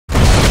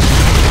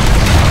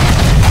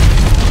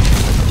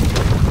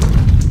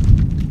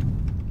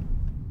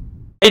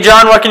Hey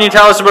John, what can you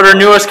tell us about our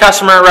newest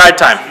customer at Ride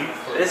Time?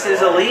 This is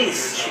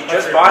Elyse. She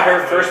just bought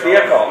her first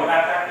vehicle.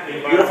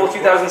 Beautiful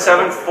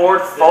 2007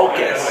 Ford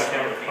Focus.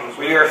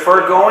 We are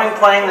foregoing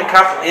playing the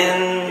cup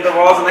in the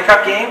walls in the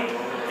cup game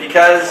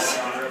because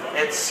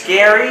it's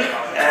scary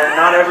and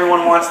not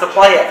everyone wants to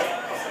play it.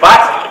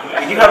 But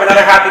we do have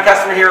another happy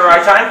customer here at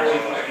Ride Time.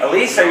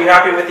 Elyse, are you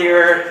happy with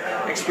your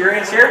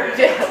experience here?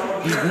 Yeah.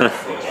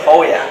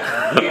 Oh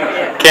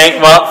yeah. Okay,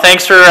 well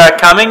thanks for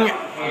coming.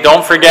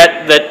 Don't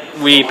forget that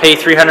we pay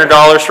 $300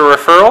 for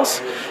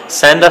referrals.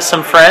 Send us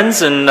some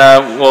friends and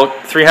we'll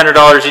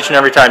 $300 each and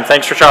every time.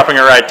 Thanks for shopping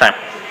at Ride Time.